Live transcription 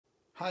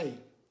Hi,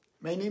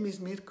 my name is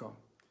Mirco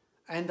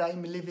and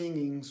I'm living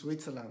in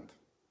Switzerland.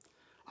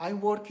 I'm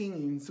working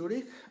in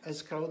Zurich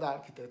as cloud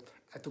architect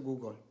at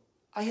Google.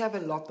 I have a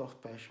lot of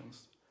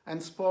passions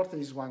and sport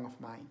is one of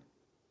mine.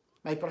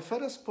 My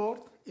preferred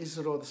sport is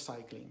road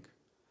cycling.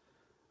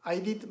 I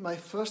did my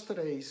first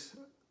race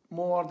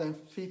more than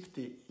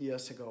 50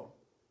 years ago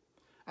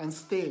and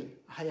still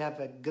I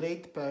have a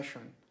great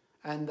passion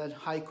and a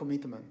high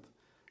commitment.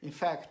 In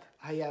fact,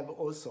 I have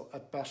also a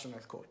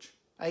personal coach.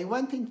 I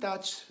went in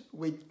touch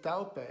with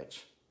Taopatch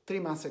 3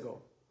 months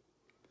ago.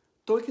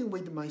 Talking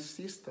with my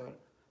sister,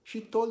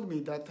 she told me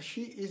that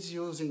she is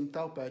using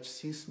Taopatch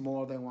since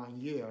more than 1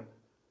 year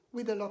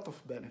with a lot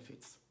of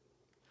benefits.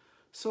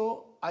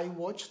 So I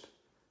watched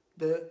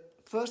the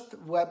first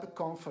web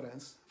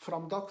conference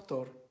from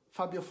Dr.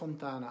 Fabio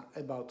Fontana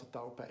about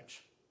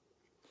Taopatch.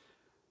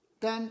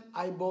 Then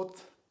I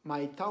bought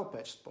my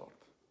Taopatch Sport.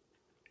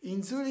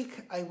 In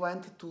Zurich, I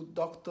went to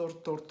Dr.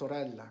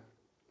 Tortorella.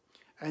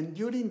 And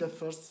during the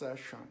first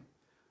session,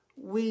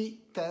 we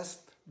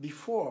test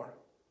before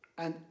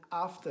and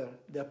after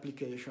the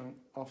application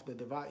of the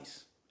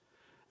device.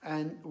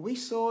 And we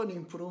saw an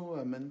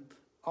improvement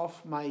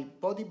of my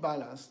body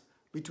balance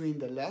between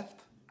the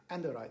left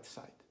and the right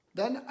side.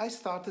 Then I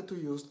started to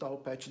use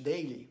Taopatch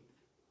daily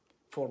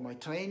for my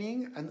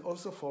training and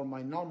also for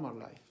my normal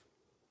life.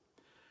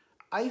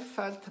 I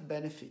felt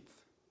benefit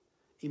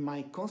in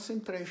my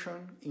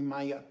concentration, in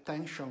my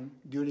attention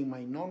during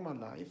my normal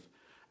life,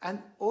 and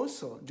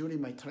also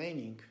during my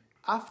training.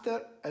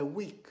 After a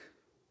week,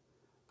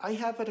 I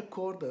have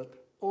recorded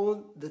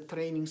all the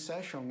training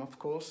session, of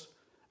course,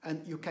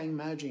 and you can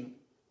imagine,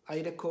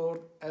 I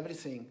record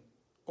everything,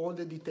 all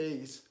the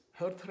details,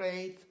 heart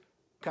rate,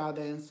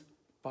 cadence,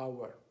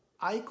 power.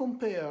 I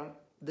compare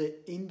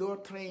the indoor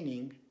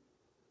training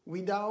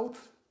without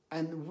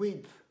and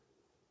with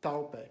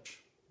Taopatch.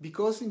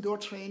 Because indoor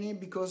training,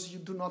 because you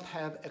do not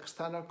have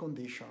external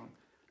condition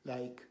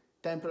like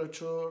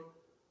temperature,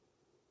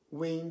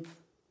 wind,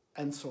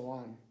 and so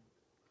on.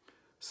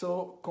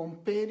 So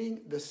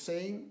comparing the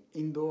same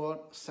indoor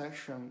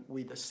session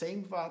with the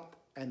same watt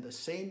and the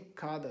same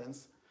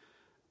cadence,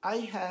 I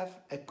have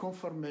a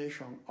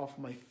confirmation of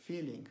my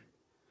feeling.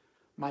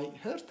 My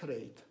heart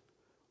rate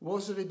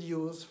was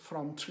reduced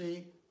from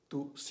 3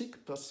 to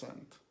 6%.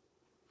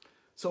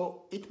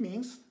 So it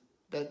means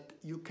that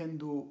you can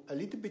do a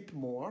little bit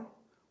more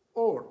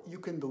or you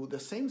can do the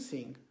same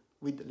thing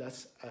with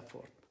less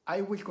effort.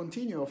 I will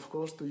continue, of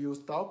course, to use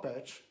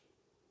Taopatch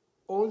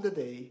all the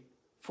day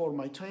for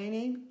my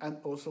training and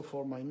also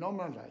for my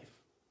normal life.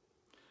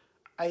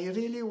 I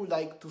really would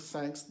like to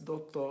thank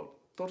Dr.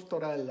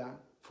 Tortorella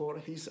for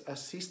his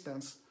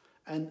assistance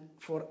and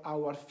for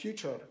our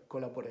future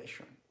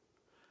collaboration.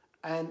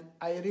 And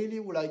I really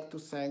would like to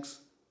thank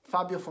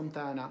Fabio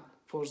Fontana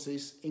for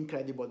this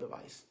incredible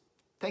device.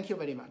 Thank you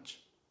very much.